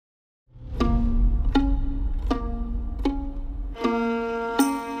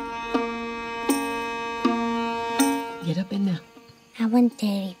in there? I want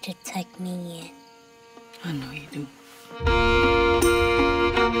Daddy to take me in. I know you do.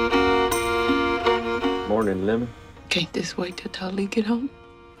 Morning, Lemon. Can't this wait till Tully get home?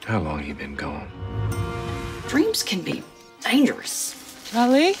 How long you been gone? Dreams can be dangerous.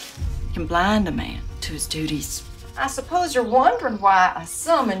 Tully? Can blind a man to his duties. I suppose you're wondering why I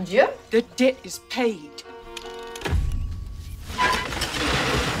summoned you. The debt is paid.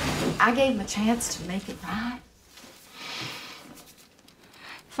 I gave him a chance to make it right.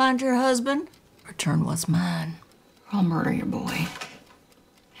 Find your husband, return what's mine. Or I'll murder your boy.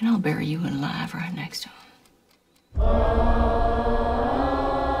 And I'll bury you alive right next to him.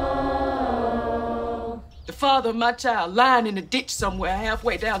 The father of my child lying in a ditch somewhere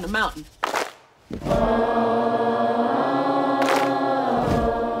halfway down the mountain.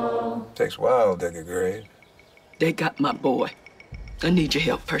 Takes a while to dig a grave. They got my boy. I need your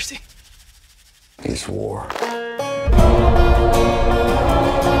help, Percy. It's war.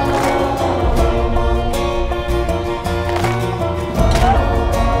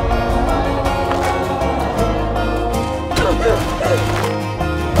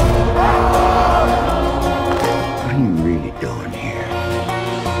 What are you really doing here?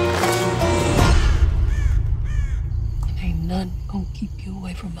 Ain't nothing gonna keep you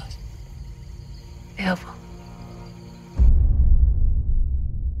away from us. Ever.